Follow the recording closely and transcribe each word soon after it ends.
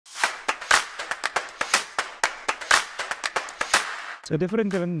So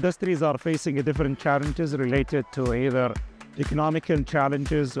different industries are facing different challenges related to either economical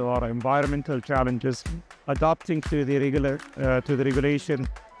challenges or environmental challenges, adapting to the regulation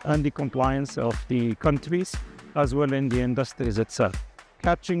and the compliance of the countries, as well in the industries itself.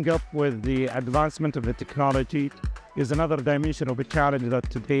 Catching up with the advancement of the technology is another dimension of a challenge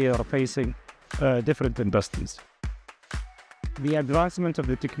that today are facing different industries. The advancement of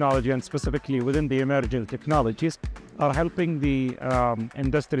the technology, and specifically within the emerging technologies, are helping the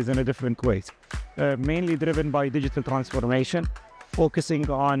industries in a different ways, mainly driven by digital transformation, focusing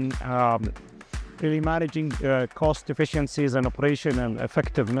on really managing cost efficiencies and operational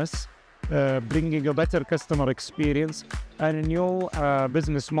effectiveness, bringing a better customer experience and a new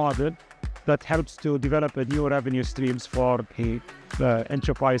business model that helps to develop a new revenue streams for the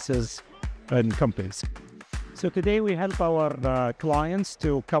enterprises and companies. So today we help our clients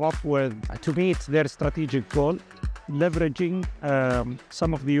to come up with, to meet their strategic goal, leveraging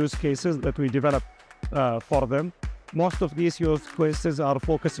some of the use cases that we develop for them. Most of these use cases are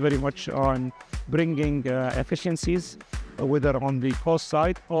focused very much on bringing efficiencies, whether on the cost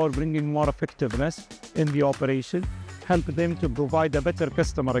side or bringing more effectiveness in the operation, help them to provide a better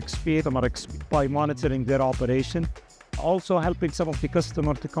customer experience by monitoring their operation. Also helping some of the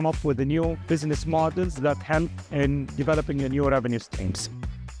customers to come up with the new business models that help in developing a new revenue streams.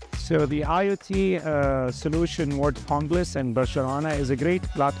 So the IoT Solution World Congress in Barcelona is a great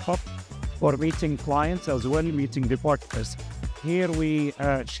platform for meeting clients as well meeting the partners. Here we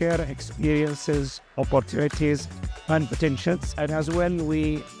share experiences, opportunities and potentials, and as well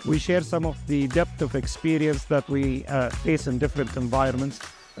we share some of the depth of experience that we face in different environments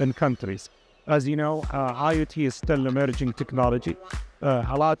and countries. As you know, IoT is still emerging technology.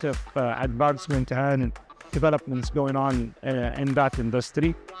 A lot of advancement and developments going on in that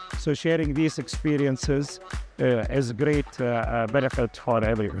industry. So sharing these experiences is a great benefit for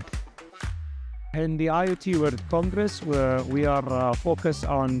everyone. In the IoT World Congress, we are focused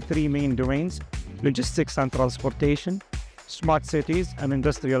on three main domains: logistics and transportation, smart cities, and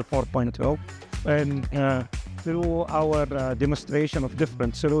industrial 4.0. And through our demonstration of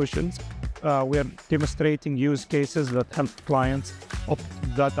different solutions, we are demonstrating use cases that help clients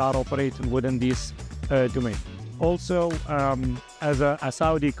that are operating within this domain. Also, as a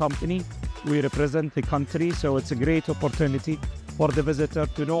Saudi company, we represent the country, so it's a great opportunity for the visitor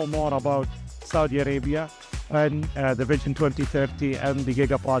to know more about Saudi Arabia and the Vision 2030 and the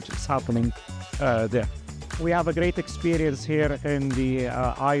giga projects happening there. We have a great experience here in the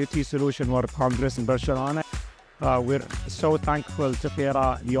IoT Solution World Congress in Barcelona. We're so thankful to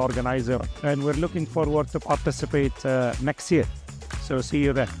Fera, the organizer, and we're looking forward to participate next year. So see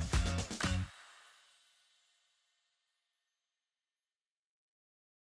you there.